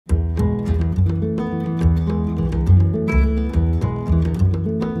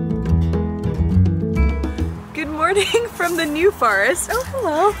morning from the New Forest. Oh,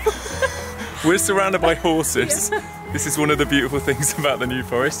 hello. We're surrounded by horses. Yeah. This is one of the beautiful things about the New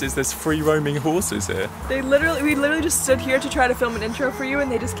Forest is there's free roaming horses here. We literally just stood here to try to film an intro for you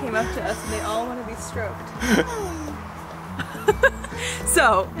and they just came up to us and they all want to be stroked.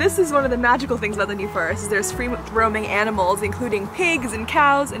 So, this is one of the magical things about the New Forest is there's free roaming animals, including pigs and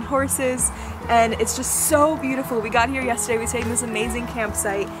cows and horses, and it's just so beautiful. We got here yesterday, we stayed in this amazing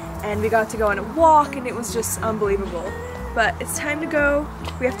campsite, and we got to go on a walk, and it was just unbelievable. But it's time to go.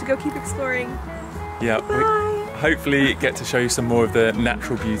 We have to go keep exploring. Yeah, we hopefully get to show you some more of the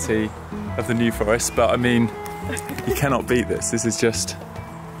natural beauty of the New Forest, but I mean, you cannot beat this. This is just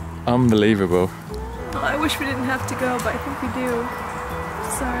unbelievable. Oh, I wish we didn't have to go, but I think we do.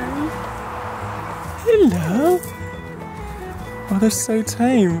 Sorry. Hello. Oh, they're so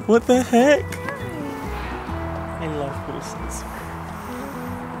tame. What the heck? I love horses.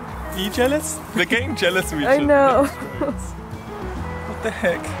 Are you jealous? They're getting jealous of each other. I know. What the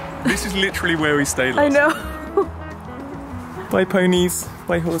heck? This is literally where we stayed last. I know. Bye ponies,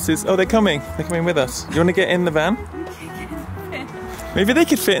 bye horses. Oh, they're coming. They're coming with us. You want to get in the van? Maybe they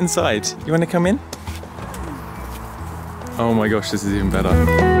could fit inside. You want to come in? Oh my gosh, this is even better.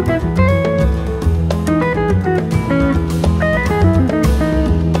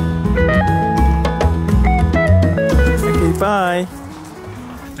 Okay, bye.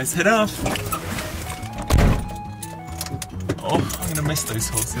 Let's head off. Oh, I'm gonna miss those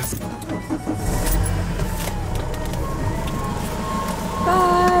horses.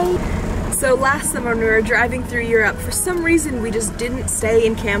 Bye. So last summer when we were driving through Europe, for some reason we just didn't stay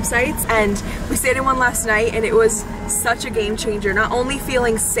in campsites, and we stayed in one last night and it was such a game changer. Not only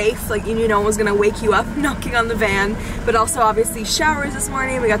feeling safe, like you knew no one was gonna wake you up knocking on the van, but also obviously showers this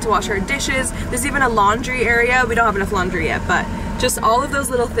morning, we got to wash our dishes, there's even a laundry area. We don't have enough laundry yet, but just all of those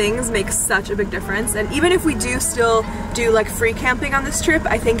little things make such a big difference. And even if we do still do like free camping on this trip,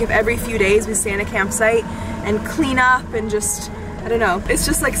 I think if every few days we stay in a campsite and clean up and just, I don't know, it's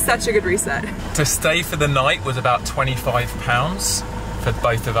just like such a good reset. To stay for the night was about £25 for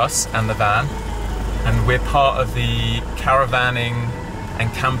both of us and the van. And we're part of the caravanning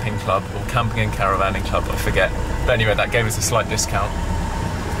and camping club, or camping and caravanning club, I forget. But anyway, that gave us a slight discount.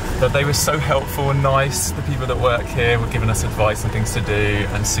 But they were so helpful and nice. The people that work here were giving us advice and things to do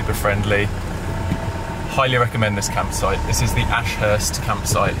and super friendly. Highly recommend this campsite. This is the Ashurst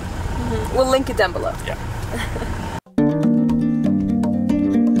campsite. Mm-hmm. We'll link it down below. Yeah.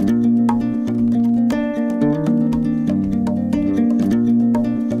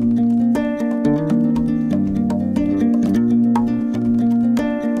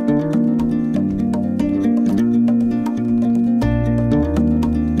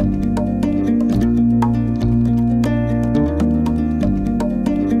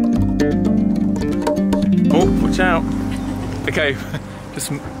 Out. Okay,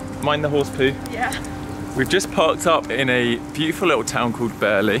 just mind the horse poo. Yeah. We've just parked up in a beautiful little town called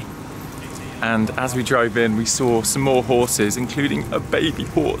Burley, and as we drove in we saw some more horses, including a baby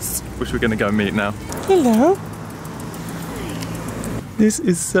horse, which we're going to go and meet now. Hello. This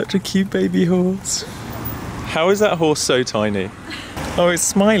is such a cute baby horse. How is that horse so tiny? Oh, it's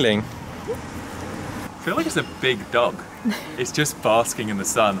smiling. I feel like it's a big dog. It's just basking in the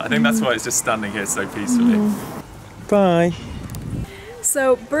sun. I think that's why it's just standing here so peacefully. Bye.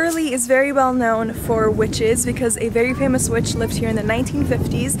 So Burley is very well known for witches because a very famous witch lived here in the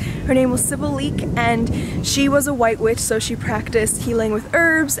 1950s. Her name was Sybil Leek, and she was a white witch, so she practiced healing with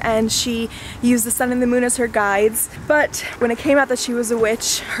herbs and she used the sun and the moon as her guides. But when it came out that she was a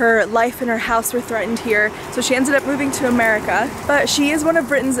witch, her life and her house were threatened here, so she ended up moving to America. But she is one of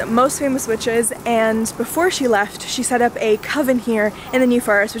Britain's most famous witches, and before she left, she set up a coven here in the New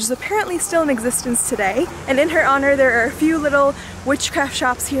Forest, which is apparently still in existence today. And in her honor, there are a few little witchcraft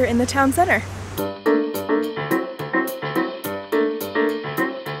shops here in the town center.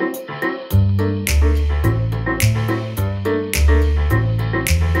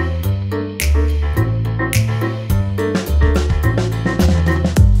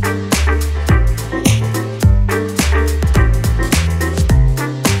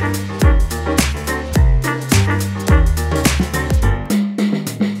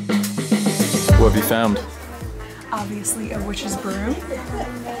 What have you found? Obviously a witch's broom.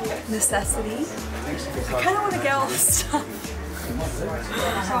 Necessity. I kind of want to get all this stuff.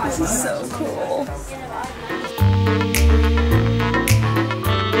 This is so cool.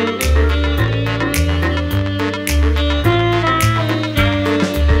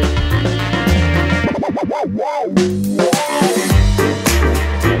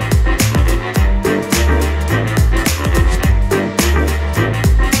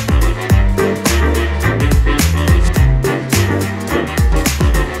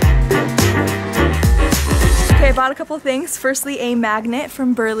 firstly a magnet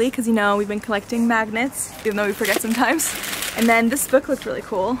from Burley, because you know we've been collecting magnets, even though we forget sometimes. And then this book looked really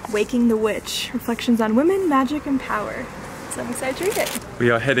cool, Waking the Witch, Reflections on Women, Magic and Power. So I'm excited to read it. We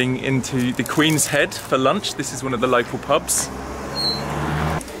are heading into the Queen's Head for lunch. This is one of the local pubs.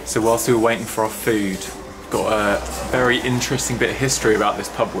 So whilst we were waiting for our food, got a very interesting bit of history about this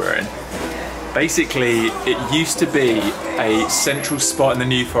pub we're in. Basically, it used to be a central spot in the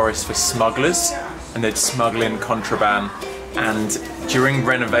New Forest for smugglers, and they'd smuggle in contraband. And during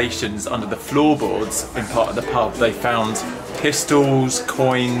renovations under the floorboards in part of the pub, they found pistols,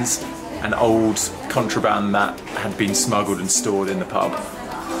 coins, and old contraband that had been smuggled and stored in the pub.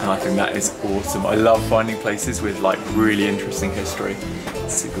 And I think that is awesome. I love finding places with like really interesting history.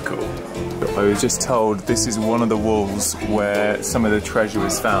 It's super cool. I was just told this is one of the walls where some of the treasure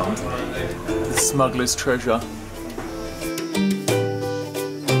was found. The smuggler's treasure.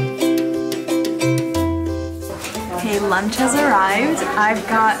 Okay, lunch has arrived. I've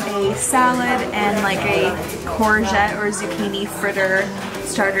got a salad and like a courgette or zucchini fritter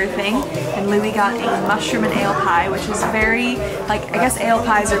starter thing, and Louis got a mushroom and ale pie, which is very, like, I guess ale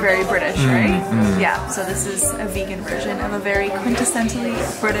pies are very British, right? Yeah, so this is a vegan version of a very quintessentially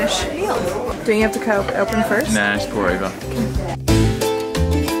British meal. Do you have to cut open first? Nah, just pour over.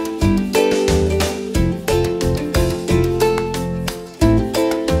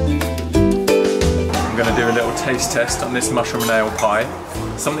 I'm gonna do a little taste test on this mushroom and ale pie.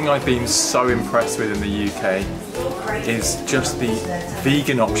 Something I've been so impressed with in the UK is just the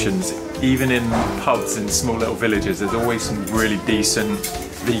vegan options. Even in pubs in small little villages, there's always some really decent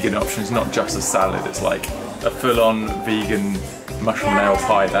vegan options, not just a salad. It's like a full-on vegan mushroom and ale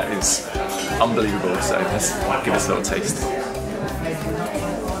pie that is unbelievable. So let's give this a little taste.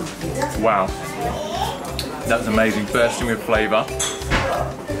 Wow, that's amazing, bursting with flavour.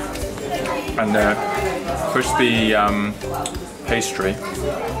 And crispy pastry,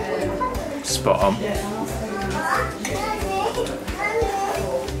 spot on.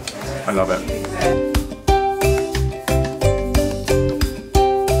 I love it.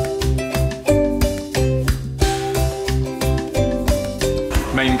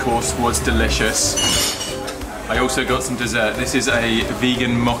 Main course was delicious. I also got some dessert. This is a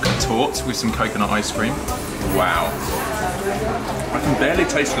vegan mocha torte with some coconut ice cream. Wow. I can barely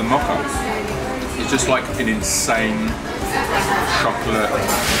taste the mocha. It's just like an insane chocolate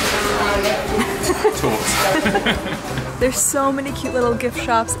torte. There's so many cute little gift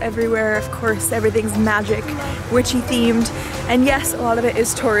shops everywhere. Of course, everything's magic, witchy themed. And yes, a lot of it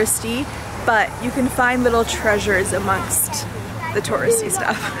is touristy, but you can find little treasures amongst the touristy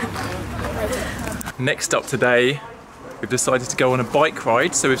stuff. Next up today, we've decided to go on a bike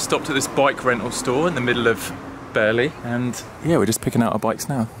ride. So we've stopped at this bike rental store in the middle of Burley. And yeah, we're just picking out our bikes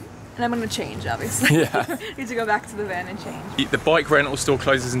now. And I'm gonna change, obviously. Yeah. Need to go back to the van and change. The bike rental store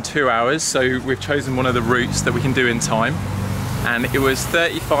closes in 2 hours, so we've chosen one of the routes that we can do in time. And it was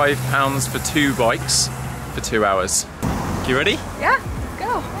 £35 for 2 bikes for 2 hours. You ready? Yeah,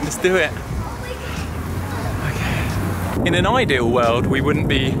 go. Let's do it. Okay. In an ideal world, we wouldn't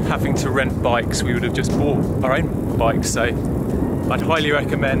be having to rent bikes. We would have just bought our own bikes. So I'd highly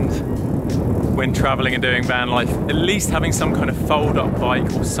recommend, when traveling and doing van life, at least having some kind of fold-up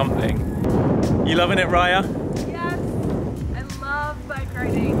bike or something. You loving it, Raya? Yes, I love bike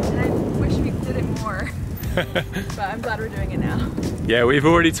riding, and I wish we did it more. But I'm glad we're doing it now. Yeah, we've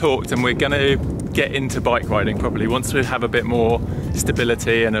already talked, and we're gonna get into bike riding properly. Once we have a bit more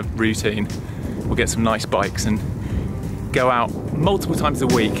stability and a routine, we'll get some nice bikes and go out multiple times a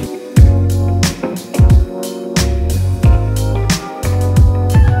week.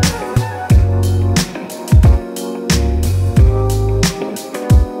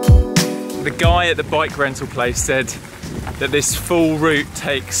 The guy at the bike rental place said that this full route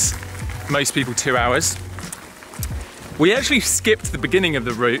takes most people 2 hours. We actually skipped the beginning of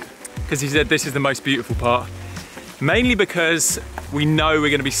the route because he said this is the most beautiful part. Mainly because we know we're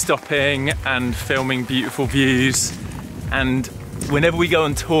going to be stopping and filming beautiful views, and whenever we go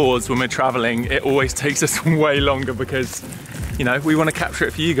on tours when we're traveling, it always takes us way longer because, you know, we want to capture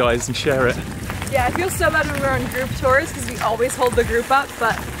it for you guys and share it. Yeah, I feel so bad when we're on group tours because we always hold the group up,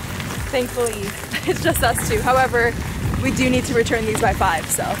 but thankfully it's just us two. However, we do need to return these by 5,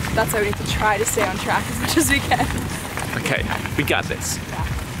 so that's why we need to try to stay on track as much as we can. Okay, we got this. Yeah.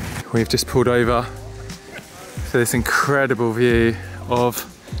 We've just pulled over for this incredible view of,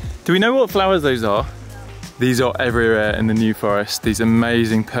 do we know what flowers those are? These are everywhere in the New Forest, these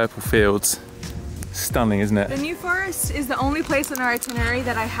amazing purple fields. Stunning, isn't it? The New Forest is the only place on our itinerary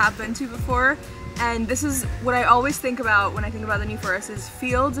that I have been to before, and this is what I always think about when I think about the New Forest, is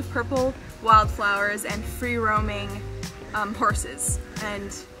fields of purple wildflowers and free roaming horses,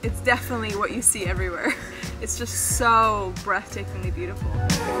 and it's definitely what you see everywhere. It's just so breathtakingly beautiful.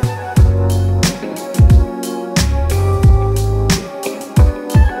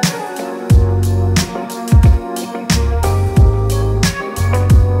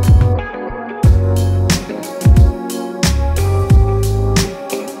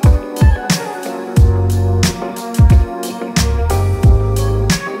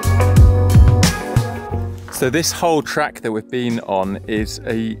 So this whole track that we've been on is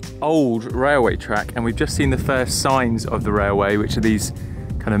an old railway track, and we've just seen the first signs of the railway, which are these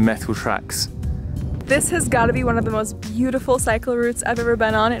kind of metal tracks. This has got to be one of the most beautiful cycle routes I've ever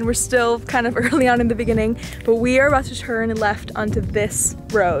been on, and we're still kind of early on in the beginning, but we are about to turn left onto this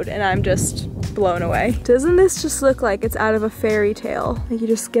road, and I'm just blown away. Doesn't this just look like it's out of a fairy tale? Like you're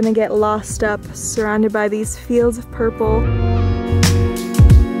just gonna get lost up, surrounded by these fields of purple.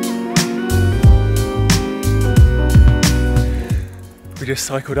 We just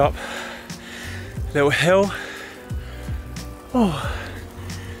cycled up a little hill,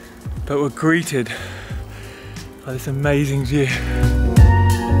 but we're greeted by this amazing view.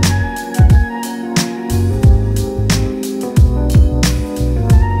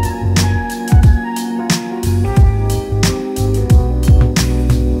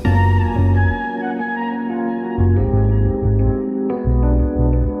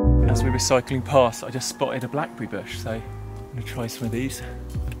 As we were cycling past, I just spotted a blackberry bush, so I'm gonna try some of these.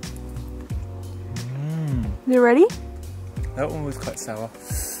 You ready? That one was quite sour.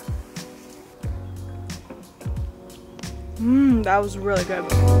 That was really good.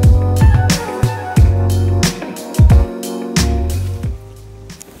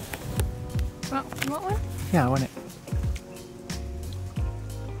 Well, you want one? Yeah, I want it.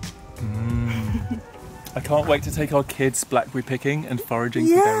 I can't wait to take our kids blackberry picking and foraging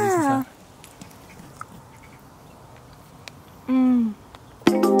for berries and stuff.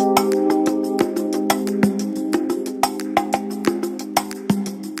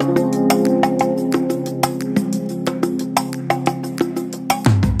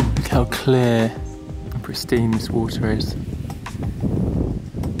 Look how clear and pristine this water is.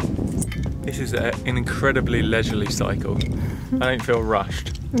 This is an incredibly leisurely cycle. I don't feel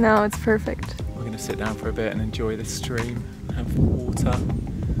rushed. No, it's perfect. We're going to sit down for a bit and enjoy the stream, have water,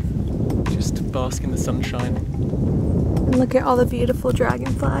 just bask in the sunshine. And look at all the beautiful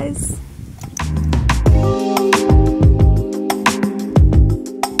dragonflies.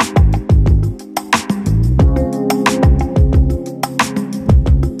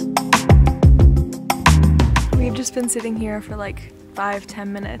 We've just been sitting here for like 5-10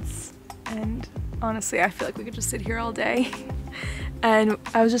 minutes, and honestly I feel like we could just sit here all day. And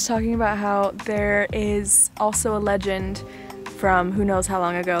I was just talking about how there is also a legend from who knows how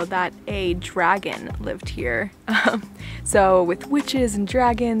long ago that a dragon lived here. So with witches and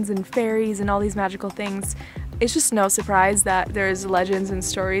dragons and fairies and all these magical things, it's just no surprise that there's legends and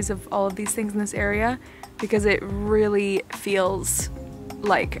stories of all of these things in this area, because it really feels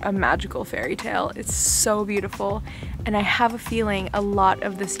like a magical fairy tale. It's so beautiful, and I have a feeling a lot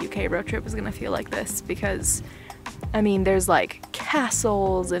of this UK road trip is gonna feel like this, because I mean there's like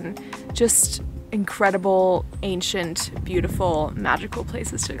castles and just incredible, ancient, beautiful, magical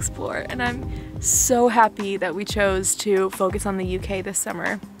places to explore, and I'm so happy that we chose to focus on the UK this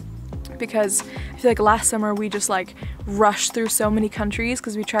summer, because I feel like last summer we just like rushed through so many countries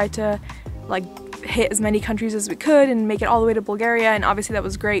because we tried to like hit as many countries as we could and make it all the way to Bulgaria, and obviously that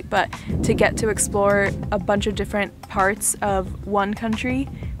was great, but to get to explore a bunch of different parts of one country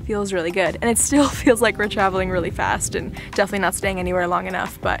feels really good. And it still feels like we're traveling really fast and definitely not staying anywhere long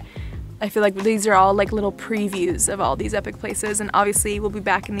enough, but I feel like these are all like little previews of all these epic places, and obviously we'll be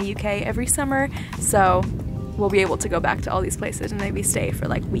back in the UK every summer, so we'll be able to go back to all these places and maybe stay for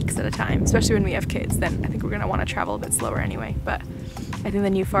like weeks at a time, especially when we have kids. Then I think we're gonna want to travel a bit slower anyway, but I think the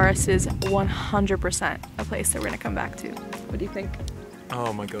New Forest is 100% a place that we're gonna come back to. What do you think?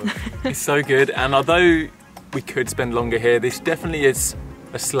 Oh my god, it's so good, and although we could spend longer here, this definitely is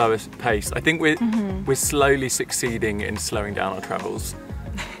a slower pace. I think we're slowly succeeding in slowing down our travels.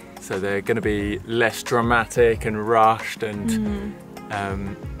 So they're going to be less dramatic and rushed, and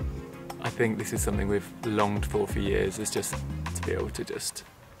I think this is something we've longed for years, is just to be able to just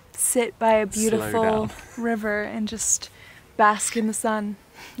sit by a beautiful river and just bask in the sun,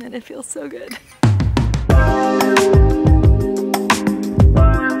 and it feels so good.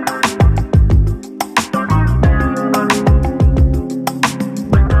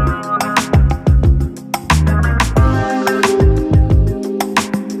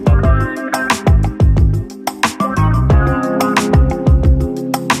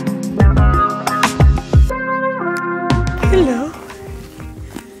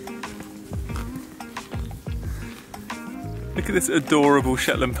 at this adorable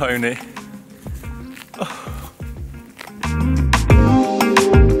Shetland pony. Oh.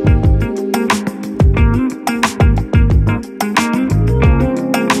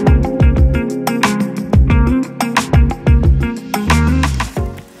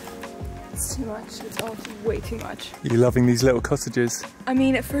 It's all way too much. You're loving these little cottages? I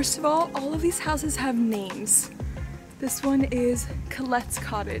mean, first of all of these houses have names. This one is Colette's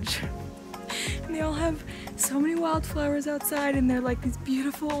Cottage. And they all have so many wildflowers outside, and they're like these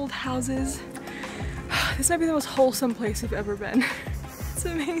beautiful old houses. This might be the most wholesome place we've ever been. It's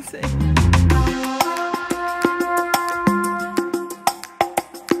amazing.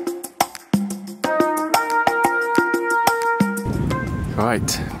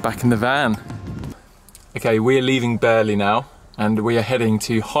 Right, back in the van. Okay, we're leaving Burley now, and we are heading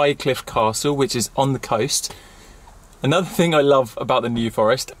to Highcliffe Castle, which is on the coast. Another thing I love about the New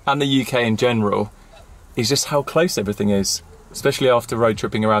Forest, and the UK in general, is just how close everything is, especially after road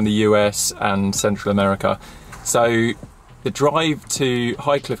tripping around the US and Central America. So the drive to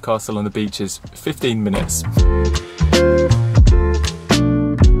Highcliffe Castle on the beach is 15 minutes.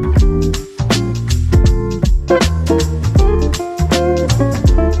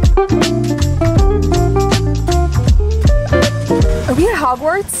 Are we at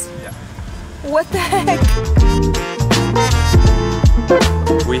Hogwarts? Yeah. What the heck?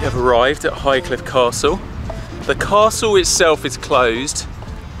 We have arrived at Highcliffe Castle. The castle itself is closed,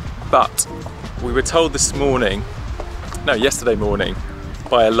 but we were told yesterday morning,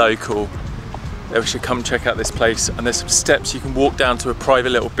 by a local that we should come check out this place, and there's some steps you can walk down to a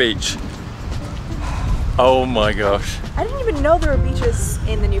private little beach. Oh my gosh. I didn't even know there were beaches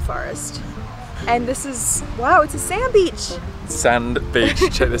in the New Forest. And this is, wow, it's a sand beach. Sand beach,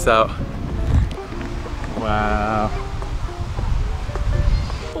 check this out. Wow.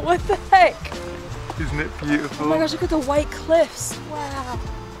 What the heck? Isn't it beautiful? Oh my gosh, look at the white cliffs. Wow.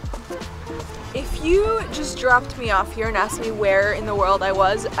 If you just dropped me off here and asked me where in the world I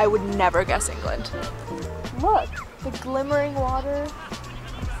was, I would never guess England. Look, the glimmering water.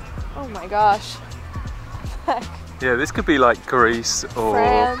 Oh my gosh. Heck. Yeah, this could be like Greece or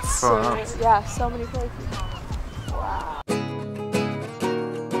France. Yeah, so many places. Wow.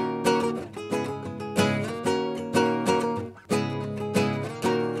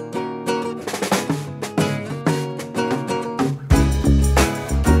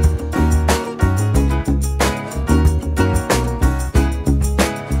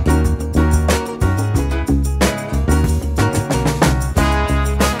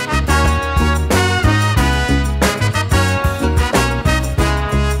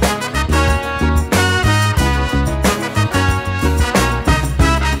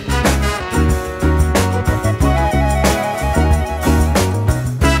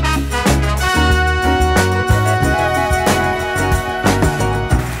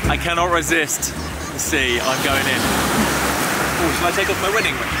 Cannot resist the sea. I'm going in. Oh, shall I take off my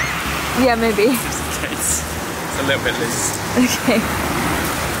wedding ring? Yeah, maybe. Just in case. It's a little bit loose. Okay.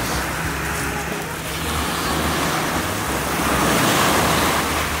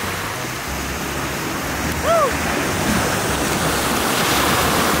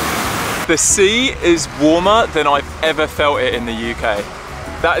 The sea is warmer than I've ever felt it in the UK.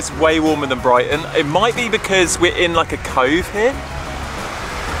 That is way warmer than Brighton. It might be because we're in like a cove here,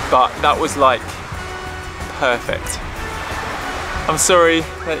 but that was like perfect. I'm sorry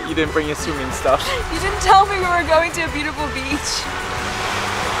that you didn't bring your swimming stuff. You didn't tell me we were going to a beautiful beach.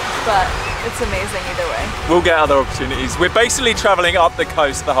 But it's amazing either way. We'll get other opportunities. We're basically traveling up the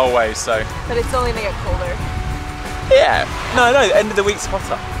coast the whole way, so. But it's only gonna get colder. Yeah. No, the end of the week's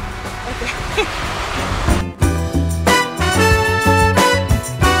hotter. Okay.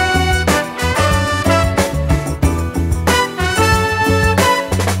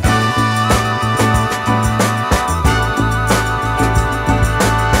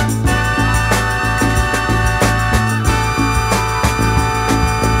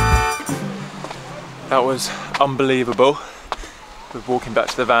 That was unbelievable. We're walking back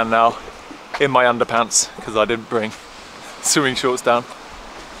to the van now in my underpants because I didn't bring swimming shorts down.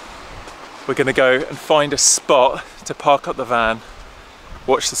 We're gonna go and find a spot to park up the van,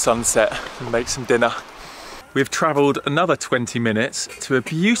 watch the sunset and make some dinner. We've travelled another 20 minutes to a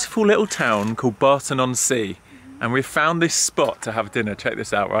beautiful little town called Barton-on-Sea, and we've found this spot to have dinner. Check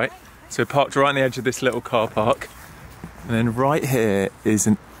this out, right? So we're parked right on the edge of this little car park, and then right here is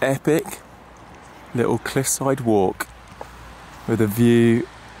an epic little cliffside walk with a view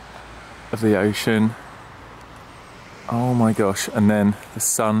of the ocean. Oh my gosh, and then the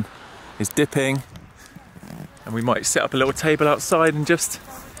sun is dipping, and we might set up a little table outside and just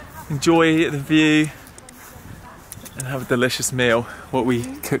enjoy the view and have a delicious meal. What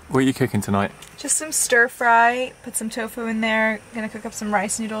are you cooking tonight? Just some stir fry, put some tofu in there, gonna cook up some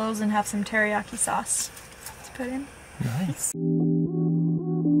rice noodles and have some teriyaki sauce to put in. Nice.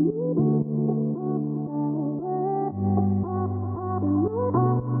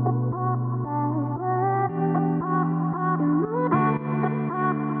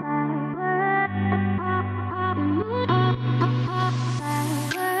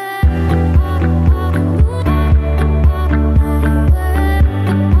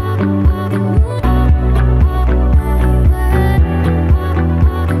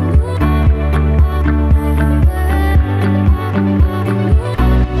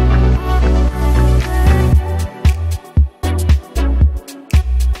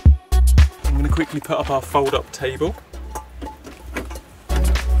 Put up our fold-up table.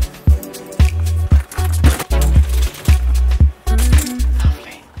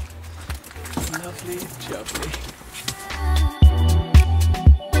 Lovely. Lovely, jubbly.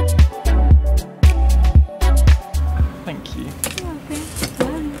 Thank you.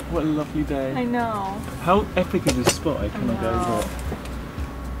 What a lovely day. I know. How epic is this spot? I cannot go over it.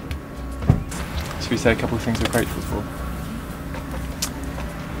 Should we say a couple of things we're grateful for?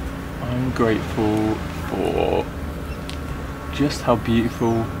 I'm grateful for just how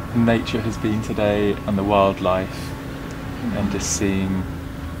beautiful nature has been today and the wildlife, and just seeing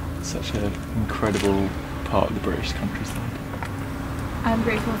such an incredible part of the British countryside. I'm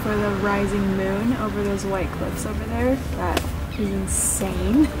grateful for the rising moon over those white cliffs over there. That is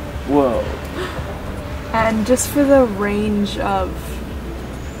insane. Whoa. And just for the range of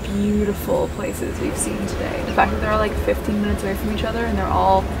beautiful places we've seen today. The fact that they're all like 15 minutes away from each other and they're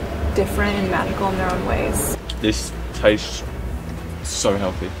all different and magical in their own ways. This tastes so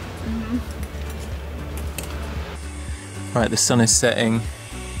healthy. Right, the sun is setting.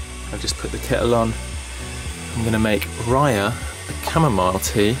 I've just put the kettle on. I'm gonna make Raya a chamomile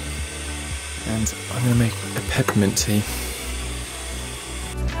tea, and I'm gonna make a peppermint tea.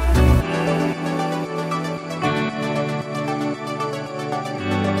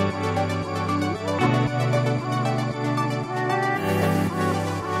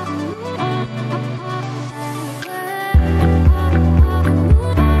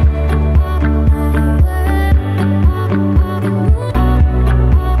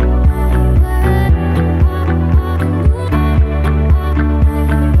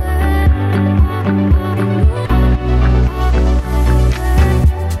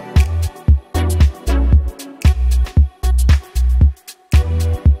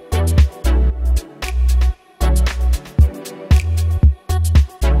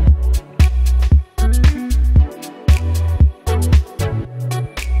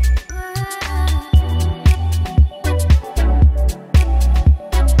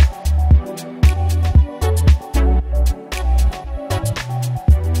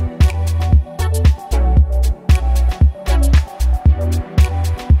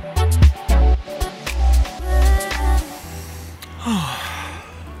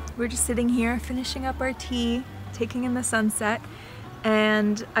 We're just sitting here finishing up our tea, taking in the sunset,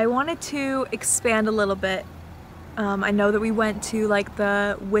 and I wanted to expand a little bit. I know that we went to like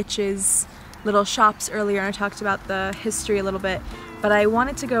the witches' little shops earlier and I talked about the history a little bit, but I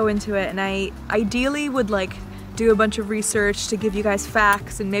wanted to go into it, and I ideally would like do a bunch of research to give you guys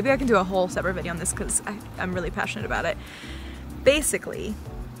facts, and maybe I can do a whole separate video on this because I'm really passionate about it. Basically,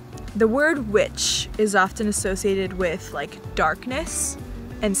 the word witch is often associated with like darkness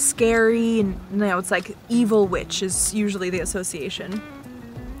and scary, and you know, it's like evil witch is usually the association.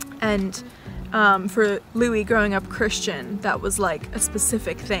 And for Louis growing up Christian, that was like a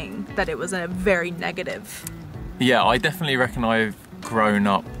specific thing, that it was a very negative. Yeah, I definitely reckon I've grown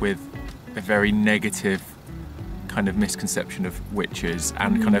up with a very negative kind of misconception of witches,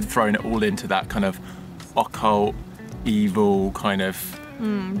 and kind of thrown it all into that kind of occult, evil kind of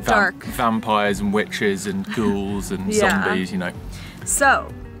dark vampires and witches and ghouls and zombies, you know.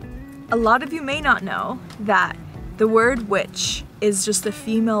 So, a lot of you may not know that the word witch is just a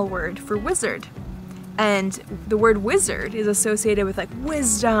female word for wizard. And the word wizard is associated with like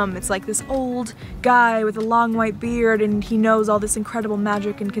wisdom. It's like this old guy with a long white beard and he knows all this incredible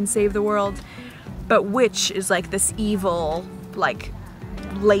magic and can save the world. But witch is like this evil, like,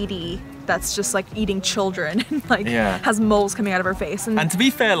 lady that's just like eating children and like has moles coming out of her face. And to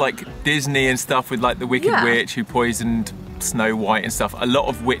be fair, like Disney and stuff with like the Wicked Witch who poisoned Snow White and stuff, a lot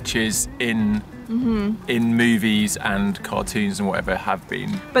of witches in movies and cartoons and whatever have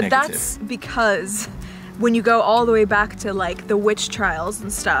been But negative. That's because when you go all the way back to like the witch trials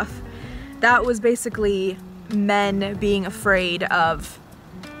and stuff, that was basically men being afraid of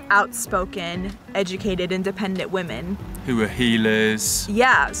outspoken, educated, independent women. Who were healers.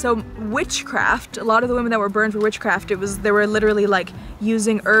 Yeah, so witchcraft, a lot of the women that were burned for witchcraft, they were literally like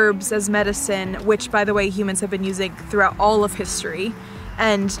using herbs as medicine, which by the way humans have been using throughout all of history.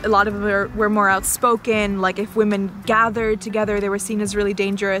 And a lot of them were more outspoken, like if women gathered together they were seen as really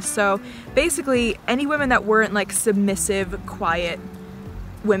dangerous. So basically any women that weren't like submissive, quiet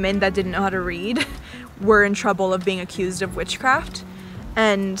women that didn't know how to read were in trouble of being accused of witchcraft.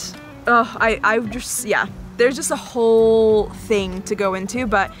 And there's just a whole thing to go into,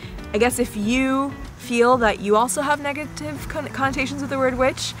 but I guess if you feel that you also have negative connotations with the word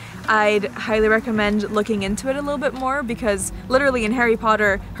witch, I'd highly recommend looking into it a little bit more, because literally in Harry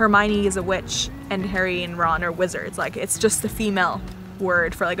Potter, Hermione is a witch and Harry and Ron are wizards. Like, it's just a female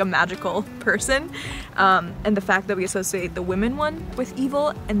word for like a magical person. And the fact that we associate the women one with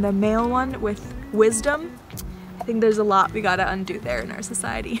evil and the male one with wisdom, I think there's a lot we gotta undo there in our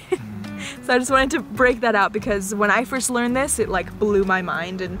society. So I just wanted to break that out, because when I first learned this, it like blew my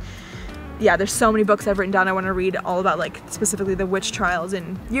mind. And yeah, there's so many books I've written down. I want to read all about like specifically the witch trials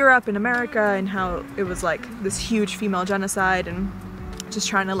in Europe and America, and how it was like this huge female genocide, and just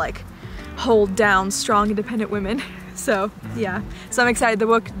trying to like hold down strong, independent women. So yeah, so I'm excited.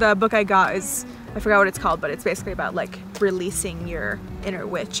 The book I got is, I forgot what it's called, but it's basically about like releasing your inner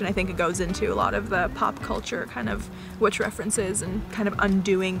witch, and I think it goes into a lot of the pop culture kind of witch references and kind of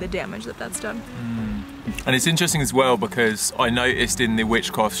undoing the damage that's done. And it's interesting as well, because I noticed in the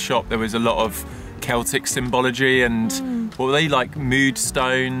witchcraft shop there was a lot of Celtic symbology and what were they, like mood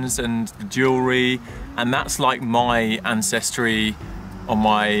stones and the jewellery, and that's like my ancestry on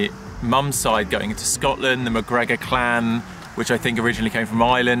my mum's side going into Scotland, the MacGregor clan, which I think originally came from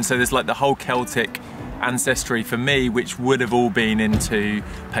Ireland. So there's like the whole Celtic ancestry for me, which would have all been into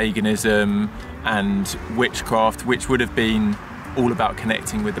paganism and witchcraft, which would have been all about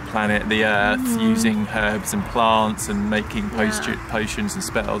connecting with the planet, the earth, using herbs and plants and making potions and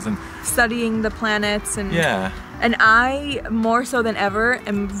spells and studying the planets. And and I, more so than ever,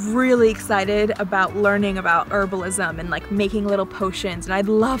 am really excited about learning about herbalism and like making little potions. And I'd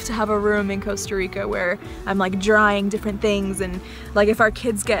love to have a room in Costa Rica where I'm like drying different things, and like if our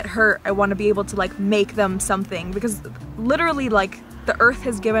kids get hurt, I want to be able to like make them something, because literally like the earth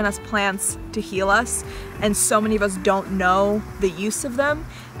has given us plants to heal us, and so many of us don't know the use of them.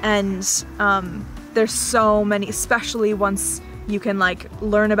 And there's so many, especially once you can like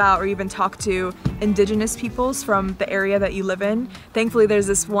learn about or even talk to indigenous peoples from the area that you live in. Thankfully there's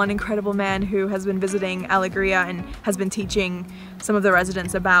this one incredible man who has been visiting Alegria and has been teaching some of the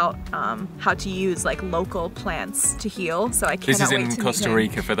residents about how to use like local plants to heal. So I cannot wait to meet him. This is in Costa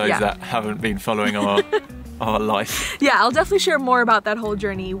Rica for those that haven't been following our life. Yeah, I'll definitely share more about that whole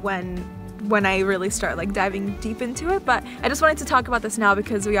journey when I really start like diving deep into it, but I just wanted to talk about this now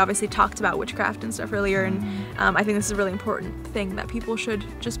because we obviously talked about witchcraft and stuff earlier, and I think this is a really important thing that people should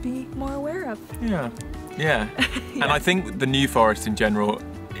just be more aware of. Yeah. And I think the New Forest in general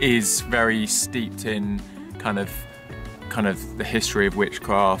is very steeped in kind of the history of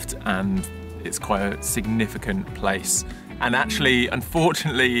witchcraft, and it's quite a significant place. And actually,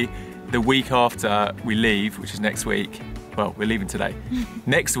 unfortunately, the week after we leave, which is next week, well, we're leaving today,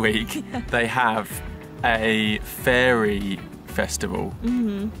 next week they have a fairy festival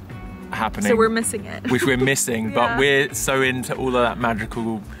happening. So we're missing it. Which we're missing, but we're so into all of that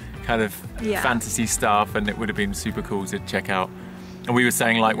magical kind of fantasy stuff, and it would have been super cool to check out. And we were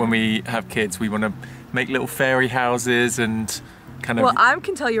saying, like, when we have kids, we want to make little fairy houses and kind of... Well, I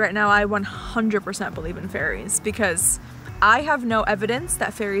can tell you right now, I 100% believe in fairies, because I have no evidence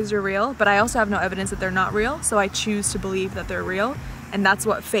that fairies are real, but I also have no evidence that they're not real, so I choose to believe that they're real, and that's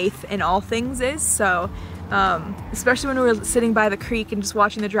what faith in all things is. So especially when we were sitting by the creek and just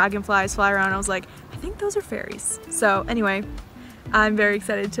watching the dragonflies fly around, I was like, I think those are fairies. So anyway, I'm very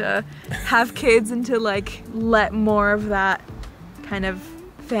excited to have kids and to like let more of that kind of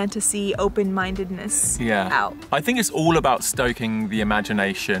fantasy open-mindedness out. I think it's all about stoking the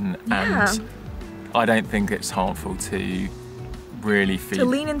imagination, and I don't think it's harmful to really feel... To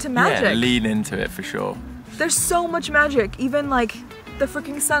lean into magic. Yeah, lean into it for sure. There's so much magic, even like the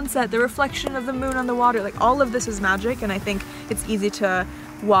freaking sunset, the reflection of the moon on the water, like all of this is magic, and I think it's easy to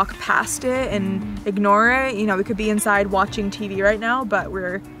walk past it and ignore it. You know, we could be inside watching TV right now, but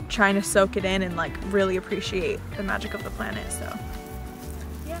we're trying to soak it in and like really appreciate the magic of the planet, so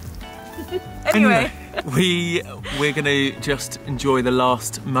yeah. Anyway. We're gonna just enjoy the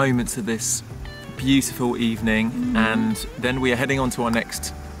last moments of this beautiful evening, and then we are heading on to our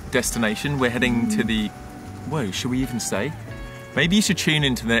next destination. We're heading to the... Whoa, should we even say? Maybe you should tune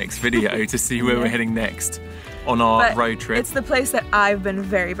into the next video to see where we're heading next. on our But road trip. it's the place that I've been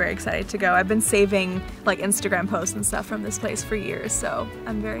very, very excited to go. I've been saving like Instagram posts and stuff from this place for years, so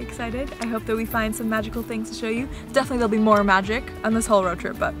I'm very excited. I hope that we find some magical things to show you. Definitely there'll be more magic on this whole road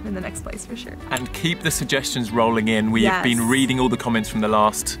trip, but in the next place for sure. And keep the suggestions rolling in. We have been reading all the comments from the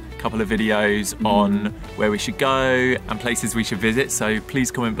last couple of videos on where we should go and places we should visit, so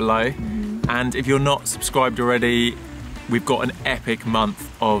please comment below. And if you're not subscribed already, we've got an epic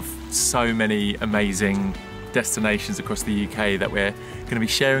month of so many amazing destinations across the UK that we're going to be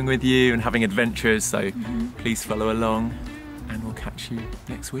sharing with you and having adventures, so please follow along and we'll catch you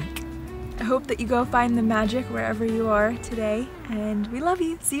next week. I hope that you go find the magic wherever you are today, and we love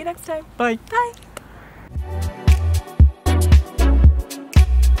you. See you next time. Bye. Bye.